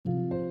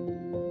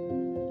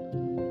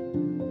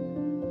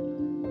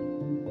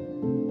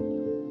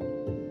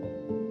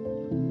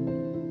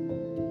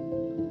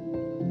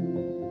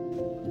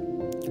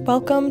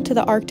Welcome to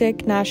the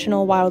Arctic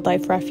National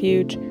Wildlife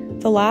Refuge,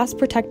 the last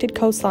protected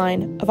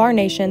coastline of our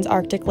nation's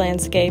Arctic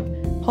landscape,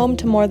 home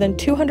to more than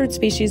 200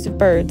 species of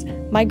birds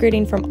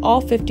migrating from all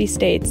 50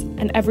 states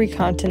and every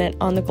continent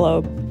on the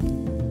globe.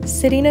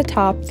 Sitting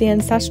atop the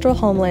ancestral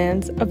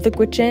homelands of the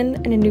Gwich'in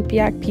and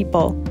Inupiaq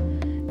people,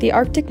 the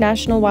Arctic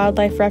National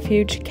Wildlife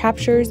Refuge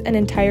captures an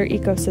entire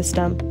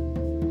ecosystem.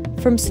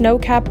 From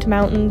snow-capped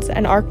mountains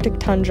and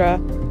Arctic tundra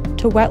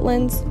to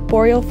wetlands,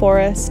 boreal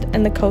forest,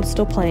 and the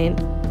coastal plain,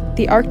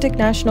 the Arctic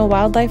National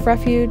Wildlife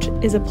Refuge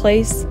is a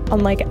place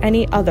unlike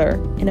any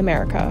other in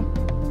America.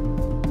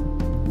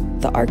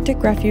 The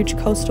Arctic Refuge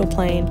coastal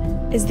plain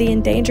is the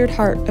endangered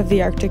heart of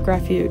the Arctic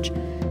Refuge,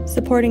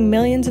 supporting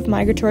millions of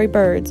migratory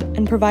birds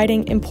and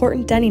providing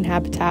important denning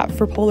habitat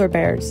for polar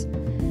bears.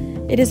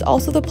 It is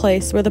also the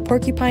place where the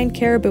porcupine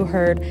caribou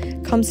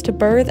herd comes to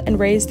birth and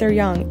raise their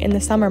young in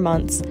the summer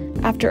months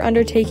after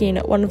undertaking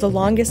one of the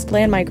longest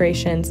land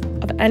migrations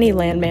of any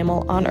land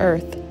mammal on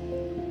Earth.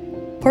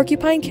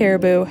 Porcupine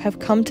caribou have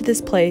come to this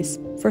place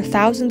for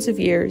thousands of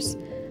years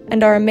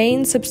and are a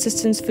main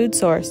subsistence food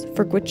source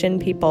for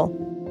Gwich'in people.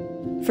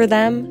 For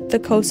them, the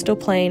coastal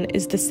plain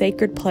is the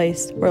sacred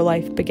place where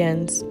life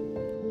begins.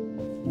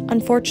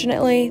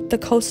 Unfortunately, the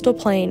coastal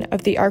plain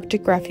of the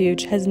Arctic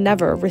Refuge has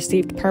never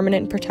received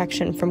permanent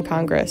protection from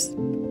Congress.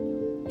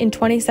 In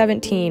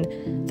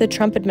 2017, the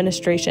Trump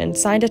administration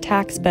signed a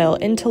tax bill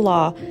into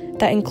law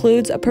that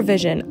includes a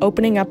provision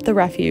opening up the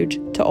refuge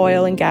to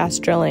oil and gas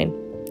drilling.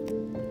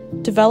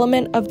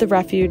 Development of the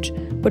refuge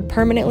would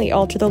permanently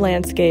alter the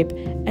landscape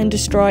and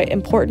destroy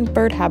important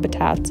bird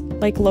habitats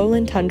like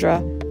lowland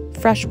tundra,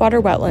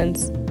 freshwater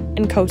wetlands,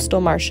 and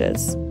coastal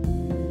marshes.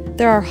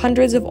 There are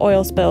hundreds of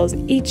oil spills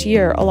each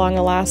year along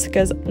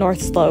Alaska's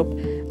North Slope,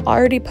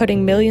 already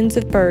putting millions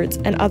of birds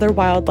and other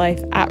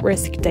wildlife at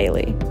risk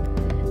daily.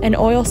 An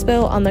oil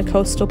spill on the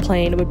coastal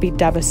plain would be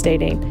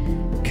devastating,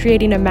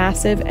 creating a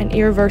massive and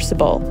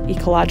irreversible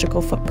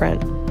ecological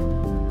footprint.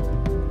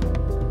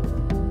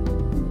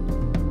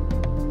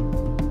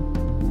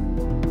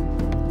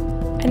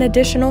 An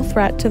additional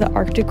threat to the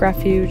Arctic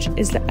Refuge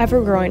is the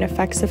ever-growing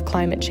effects of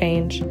climate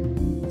change.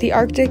 The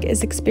Arctic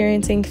is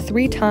experiencing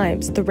 3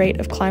 times the rate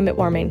of climate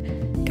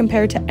warming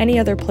compared to any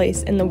other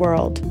place in the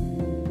world.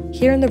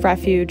 Here in the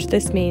refuge,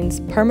 this means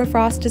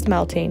permafrost is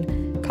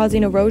melting,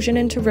 causing erosion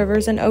into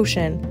rivers and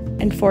ocean,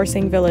 and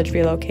forcing village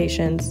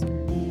relocations.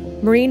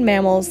 Marine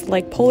mammals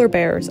like polar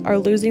bears are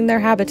losing their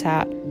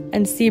habitat,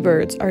 and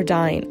seabirds are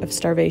dying of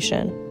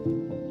starvation.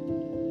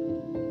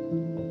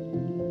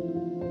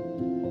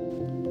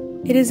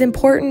 It is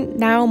important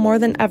now more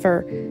than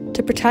ever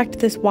to protect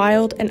this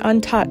wild and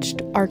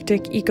untouched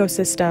Arctic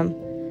ecosystem.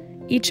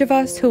 Each of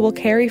us who will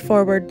carry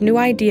forward new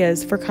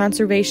ideas for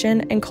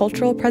conservation and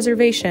cultural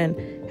preservation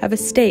have a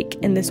stake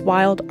in this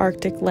wild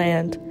Arctic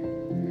land.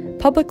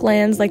 Public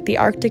lands like the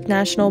Arctic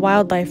National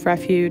Wildlife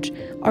Refuge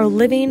are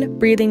living,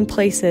 breathing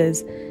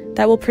places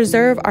that will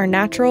preserve our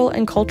natural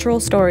and cultural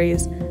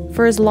stories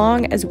for as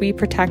long as we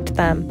protect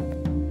them.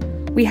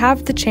 We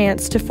have the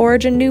chance to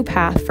forge a new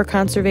path for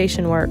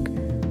conservation work,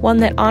 one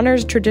that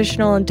honors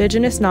traditional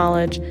Indigenous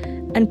knowledge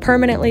and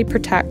permanently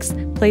protects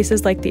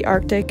places like the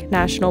Arctic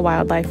National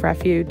Wildlife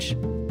Refuge.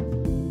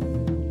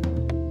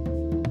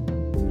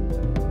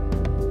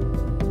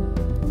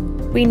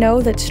 We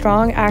know that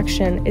strong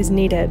action is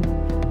needed.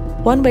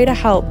 One way to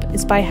help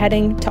is by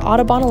heading to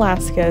Audubon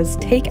Alaska's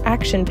Take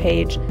Action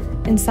page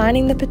and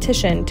signing the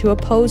petition to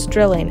oppose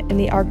drilling in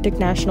the Arctic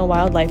National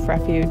Wildlife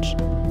Refuge.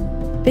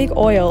 Big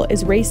Oil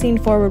is racing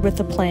forward with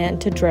a plan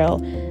to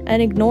drill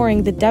and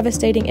ignoring the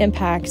devastating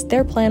impacts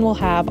their plan will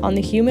have on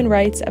the human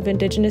rights of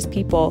Indigenous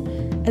people,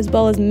 as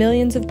well as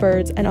millions of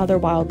birds and other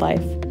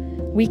wildlife.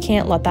 We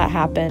can't let that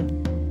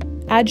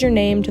happen. Add your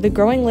name to the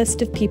growing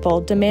list of people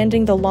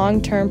demanding the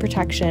long-term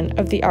protection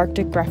of the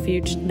Arctic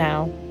Refuge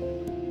now.